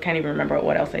 I still can't even remember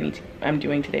what else I'm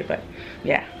doing today, but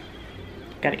yeah,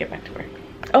 gotta get back to work.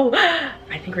 Oh,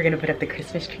 I think we're gonna put up the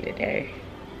Christmas tree today.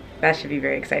 That should be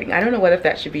very exciting. I don't know what if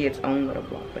that should be its own little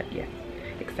vlog, but yeah.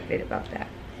 Excited about that.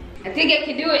 I think I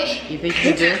can do it. You think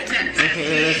you can do it?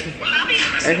 Okay, let's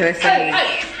see. Okay, let's see.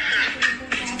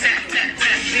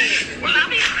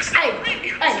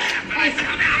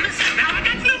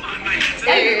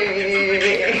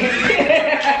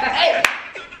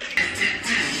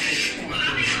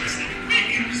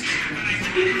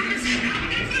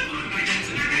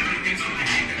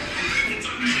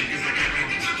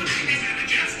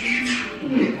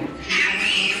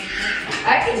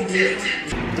 I can do it.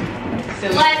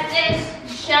 Let this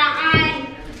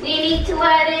shine. We need to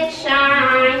let it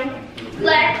shine.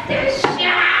 Let this shine.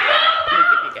 Let me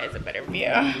give you guys a better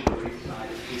view.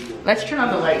 Let's turn on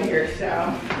the light here, so.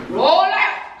 Roll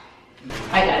out.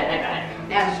 I got it.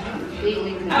 That was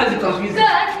completely good. That was a close music.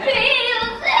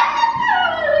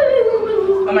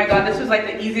 Oh my god, this was like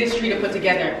the easiest tree to put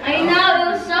together. I know,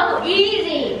 it was so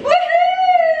easy.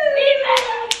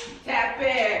 Woohoo! Tap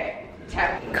it.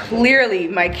 Tap it. Clearly,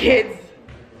 my kids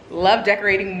love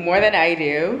decorating more than I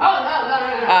do. Oh, no.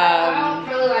 I don't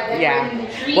really like decorating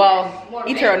the tree. Well,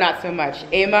 Itaro not so much.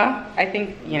 Emma, I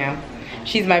think, you know,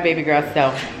 she's my baby girl,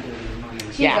 so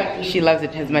yeah, she loves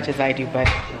it as much as I do, but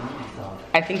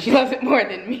I think she loves it more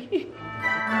than me.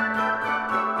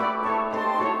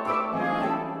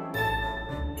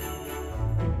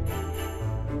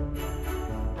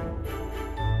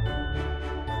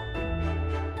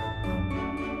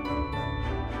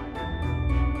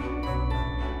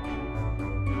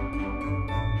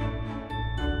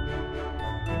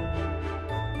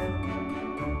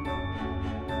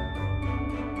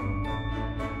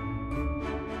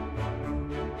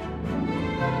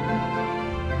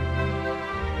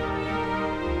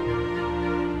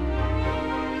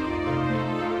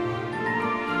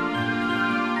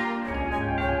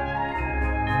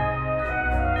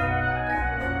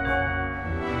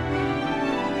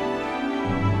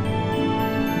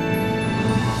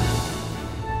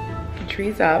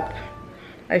 tree's up.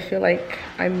 I feel like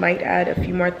I might add a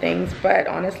few more things, but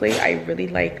honestly, I really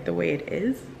like the way it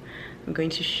is. I'm going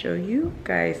to show you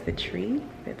guys the tree.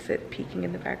 It's it peeking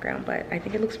in the background, but I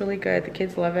think it looks really good. The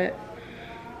kids love it.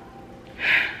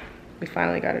 We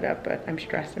finally got it up, but I'm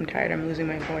stressed, I'm tired, I'm losing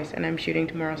my voice, and I'm shooting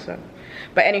tomorrow, so.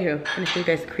 But anywho, I'm gonna show you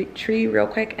guys the tree real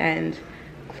quick and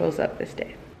close up this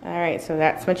day. All right, so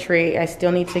that's my tree. I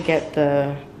still need to get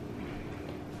the,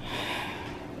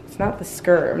 it's not the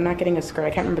skirt. I'm not getting a skirt. I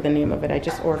can't remember the name of it. I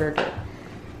just ordered it,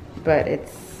 but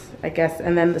it's, I guess,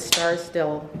 and then the star's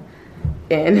still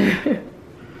in.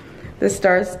 The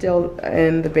star's still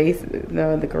in the base,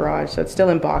 no, the garage, so it's still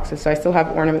in boxes. So I still have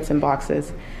ornaments in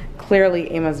boxes. Clearly,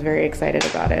 Emma's very excited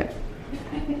about it.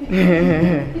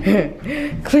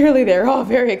 Clearly, they're all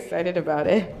very excited about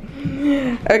it.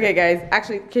 Okay, guys.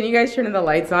 Actually, can you guys turn the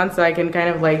lights on so I can kind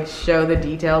of like show the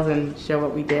details and show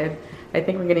what we did? I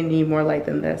think we're gonna need more light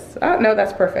than this. Oh, no,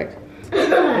 that's perfect.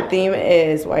 The theme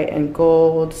is white and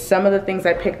gold. Some of the things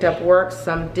I picked up worked,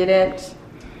 some didn't.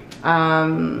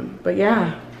 But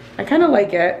yeah, I kind of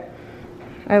like it.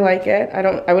 I like it.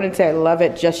 I wouldn't say I love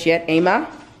it just yet. Emma?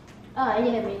 Oh,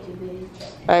 yeah, me too, baby.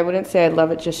 I wouldn't say I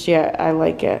love it just yet. I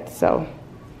like it. So,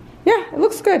 yeah, it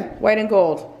looks good. White and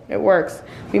gold. It works.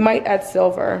 We might add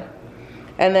silver.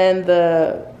 And then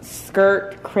the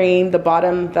skirt cream, the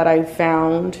bottom that I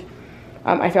found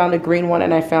a green one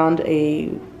and I found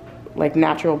a like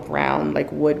natural brown,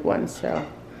 like wood one. So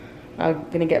I'm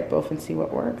gonna get both and see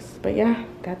what works. But yeah,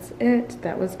 that's it.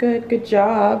 That was good. Good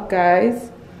job,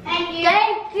 guys. Thank you.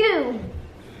 Thank you.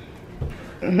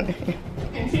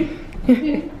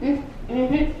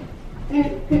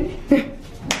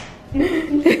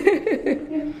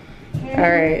 All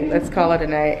right, let's call it a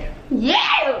night.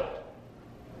 Yeah.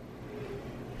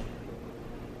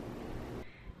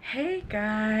 Hey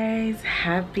guys,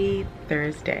 happy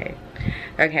Thursday.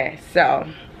 Okay, so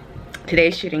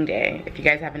today's shooting day. If you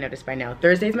guys haven't noticed by now,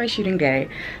 Thursday's my shooting day.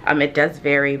 It does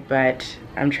vary, but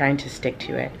I'm trying to stick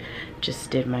to it. Just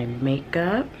did my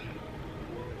makeup.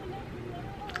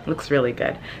 Looks really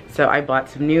good. So I bought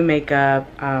some new makeup.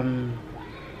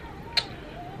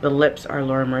 The lips are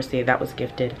Laura Mercier, that was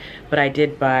gifted. But I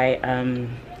did buy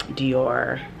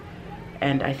DECOR,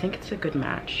 and I think it's a good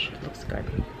match. It looks good.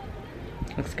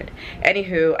 Looks good.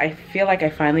 Anywho, I feel like I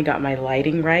finally got my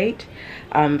lighting right.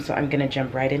 So I'm gonna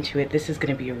jump right into it. This is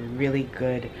gonna be a really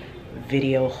good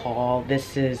video haul.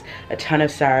 This is a ton of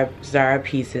Zara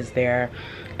pieces there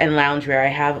and loungewear. I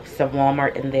have some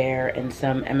Walmart in there and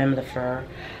some Lefeur,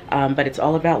 but it's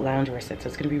all about loungewear sets, so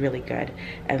it's gonna be really good.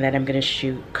 And then I'm gonna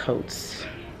shoot coats.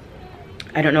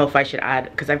 I don't know if I should add,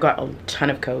 because I've got a ton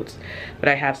of coats, but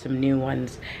I have some new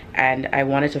ones and I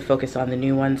wanted to focus on the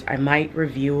new ones. I might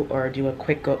review or do a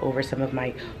quick go over some of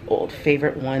my old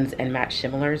favorite ones and match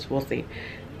similars. We'll see.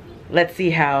 Let's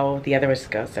see how the others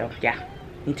go. So yeah,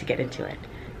 need to get into it.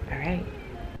 All right.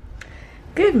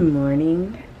 Good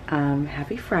morning.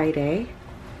 Happy Friday.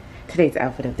 Today's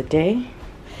outfit of the day.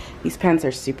 These pants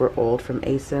are super old from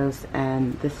ASOS,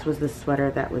 and this was the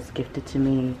sweater that was gifted to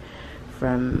me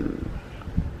from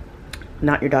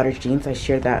Not Your Daughter's Jeans. I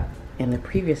shared that in the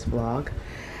previous vlog.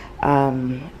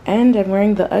 And I'm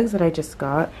wearing the Uggs that I just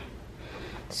got.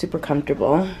 Super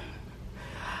comfortable.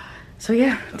 So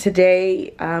yeah,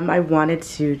 today I wanted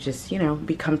to just, you know,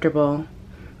 be comfortable,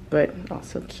 but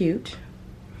also cute.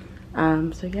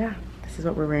 So yeah, this is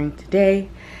what we're wearing today.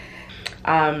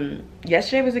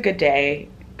 Yesterday was a good day.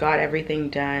 Got everything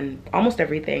done, almost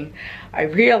everything. I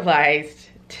realized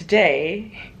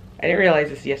today, I didn't realize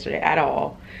this yesterday at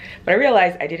all, but I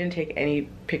realized I didn't take any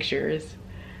pictures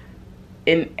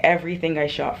in everything I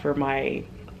shot for my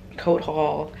coat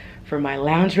haul, for my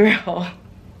loungewear haul.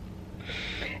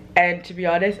 And to be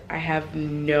honest, I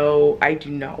do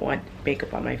not want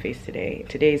makeup on my face today.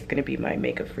 Today's gonna be my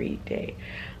makeup free day.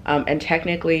 And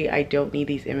technically I don't need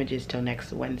these images till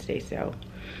next Wednesday, so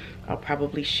I'll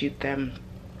probably shoot them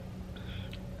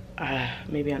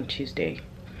maybe on Tuesday.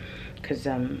 Because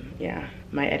yeah,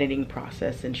 my editing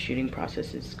process and shooting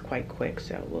process is quite quick,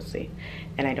 so we'll see.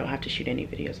 And I don't have to shoot any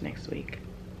videos next week.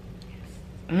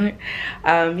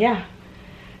 Yes. Yeah,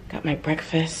 got my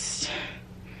breakfast,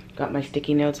 got my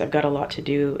sticky notes. I've got a lot to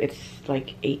do. It's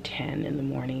like 8:10 in the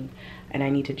morning and I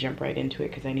need to jump right into it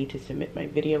because I need to submit my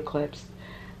video clips.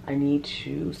 I need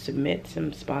to submit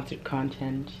some sponsored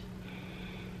content.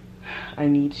 I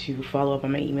need to follow up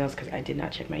on my emails because I did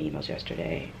not check my emails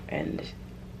yesterday, and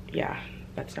yeah,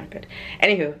 that's not good.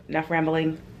 Anywho, enough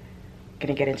rambling.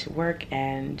 Gonna get into work,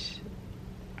 and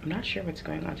I'm not sure what's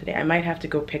going on today. I might have to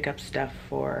go pick up stuff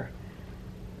for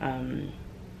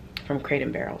from Crate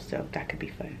and Barrel, so that could be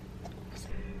fun.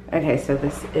 Okay, so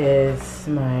this is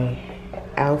my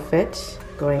outfit.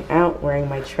 Going out wearing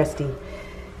my trusty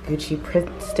Gucci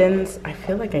Princetons. I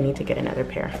feel like I need to get another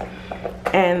pair.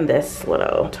 And this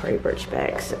little Tory Burch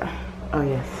bag. So, oh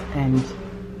yes, and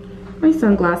my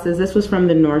sunglasses. This was from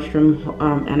the Nordstrom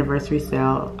anniversary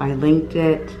sale. I linked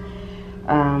it.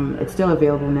 It's still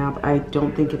available now, but I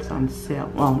don't think it's on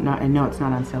sale. Well, I know it's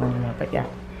not on sale anymore, but yeah.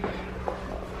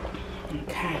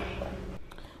 Okay.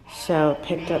 So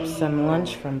picked up some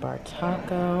lunch from Bar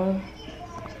Taco.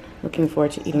 Looking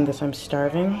forward to eating this. I'm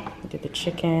starving. I did the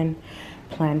chicken,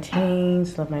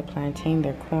 plantains. Love my plantain.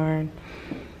 They're corn.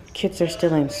 Kids are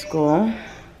still in school.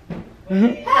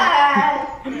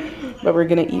 But we're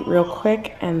gonna eat real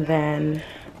quick and then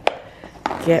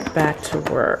get back to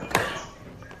work.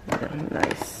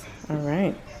 Nice. All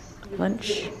right.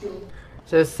 Lunch.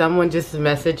 So someone just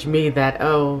messaged me that,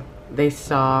 oh, they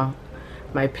saw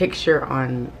my picture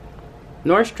on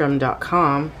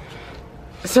Nordstrom.com.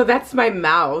 So that's my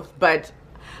mouth, but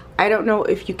I don't know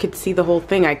if you could see the whole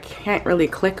thing. I can't really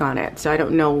click on it, so I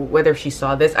don't know whether she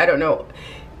saw this. I don't know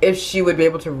if she would be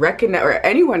able to recognize, or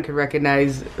anyone could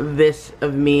recognize this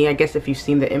of me. I guess if you've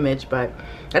seen the image, but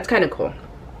that's kind of cool.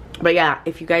 But yeah,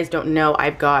 if you guys don't know,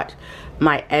 I've got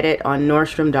my edit on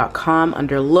Nordstrom.com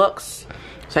under looks.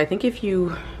 So I think if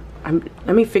you,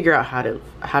 let me figure out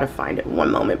how to find it.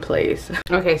 One moment, please.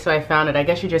 Okay, so I found it. I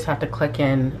guess you just have to click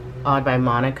in Odd by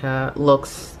Monica,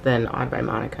 looks, then Odd by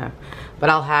Monica. But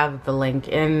I'll have the link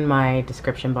in my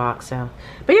description box. So,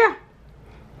 but yeah,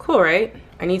 cool, right?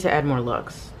 I need to add more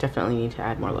looks. Definitely need to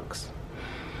add more looks.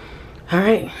 All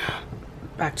right,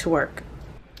 back to work.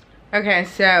 Okay,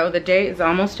 so the day is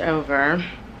almost over,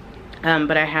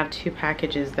 but I have 2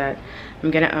 packages that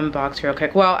I'm gonna unbox real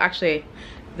quick. Well, actually,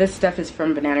 this stuff is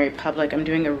from Banana Republic. I'm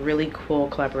doing a really cool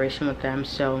collaboration with them,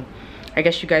 so I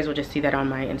guess you guys will just see that on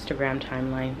my Instagram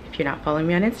timeline. If you're not following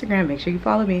me on Instagram, make sure you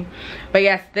follow me. But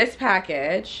yes, this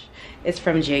package is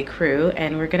from j.crew,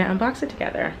 and we're gonna unbox it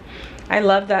together. I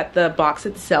love that the box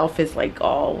itself is like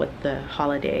all with the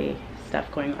holiday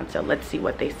stuff going on, so let's see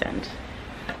what they send.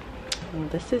 Well,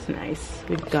 this is nice.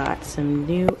 We've got some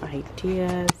new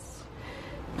ideas.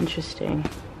 Interesting.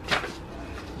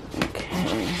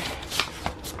 Okay.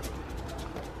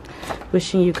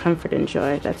 Wishing you comfort and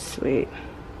joy. That's sweet.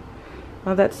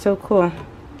 Oh, that's so cool.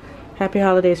 Happy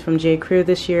holidays from j.crew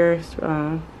this year.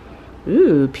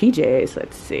 Ooh, PJs.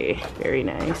 Let's see. Very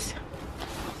nice.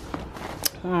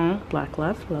 Oh, black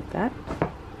love. Love that.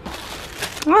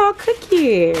 Oh,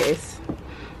 cookies.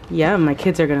 Yeah, my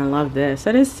kids are gonna love this.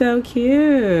 That is so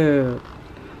cute.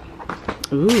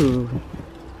 Ooh.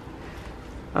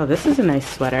 Oh, this is a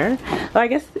nice sweater. Oh, I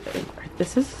guess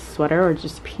this is a sweater or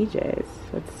just PJs.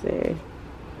 Let's see.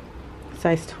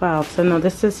 Size 12. So no,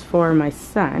 this is for my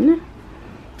son.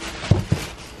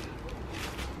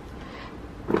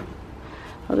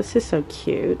 Oh, this is so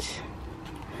cute.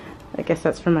 I guess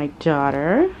that's for my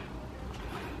daughter.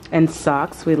 And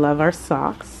socks. We love our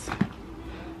socks.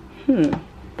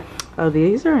 Oh,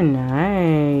 these are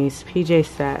nice. PJ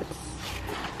sets.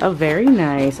 Oh, very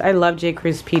nice. I love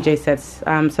j.crew's PJ sets.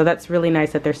 So that's really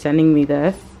nice that they're sending me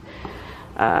this.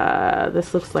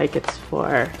 This looks like it's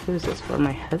for, who's this for?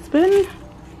 My husband?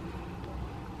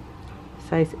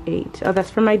 Size 8. Oh,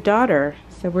 that's for my daughter.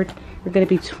 So we're gonna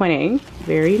be twinning.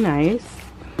 Very nice.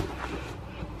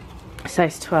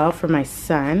 Size 12 for my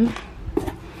son.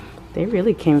 They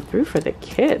really came through for the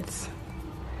kids.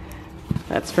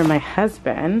 That's for my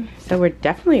husband. So we're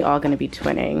definitely all gonna be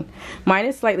twinning. Mine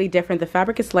is slightly different. The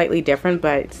fabric is slightly different,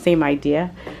 but same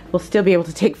idea. We'll still be able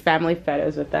to take family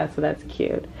photos with that, so that's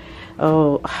cute.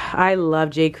 Oh, I love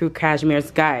j.crew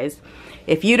cashmeres. Guys,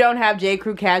 if you don't have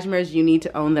j.crew cashmeres, you need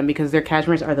to own them because their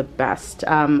cashmeres are the best.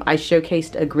 I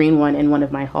showcased a green one in one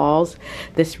of my hauls.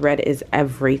 This red is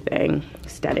everything.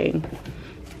 Stunning.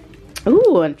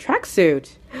 Ooh, and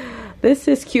tracksuit. This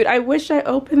is cute. I wish I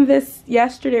opened this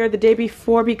yesterday or the day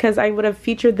before because I would have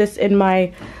featured this in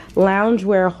my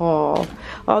loungewear haul.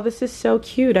 Oh, this is so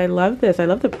cute. I love this. I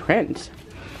love the print.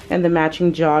 And the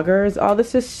matching joggers. Oh,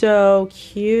 this is so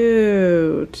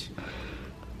cute.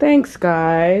 Thanks,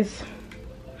 guys.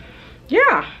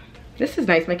 Yeah, this is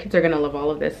nice. My kids are gonna love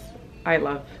all of this. I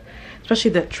love,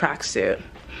 especially the tracksuit.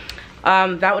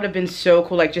 That would have been so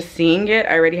cool. Like just seeing it,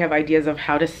 I already have ideas of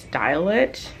how to style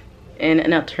it in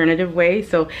an alternative way.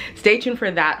 So stay tuned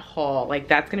for that haul. Like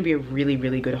that's gonna be a really,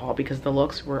 really good haul because the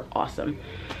looks were awesome.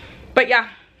 But yeah,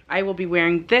 I will be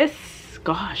wearing this.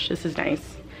 Gosh, this is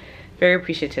nice. Very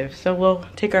appreciative. So we'll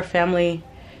take our family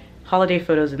holiday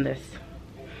photos in this.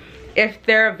 If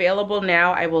they're available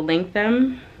now, I will link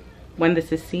them when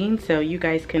this is seen so you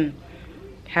guys can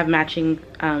have matching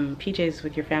PJs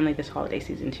with your family this holiday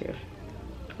season too.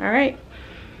 All right.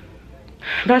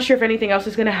 I'm not sure if anything else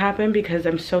is gonna happen because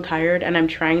I'm so tired and I'm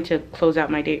trying to close out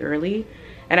my day early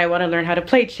and I wanna learn how to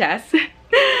play chess.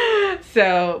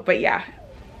 So, but yeah,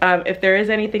 if there is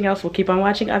anything else, we'll keep on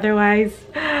watching. Otherwise,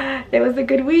 it was a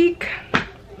good week.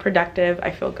 Productive,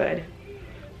 I feel good.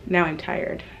 Now I'm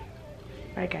tired.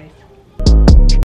 Bye guys.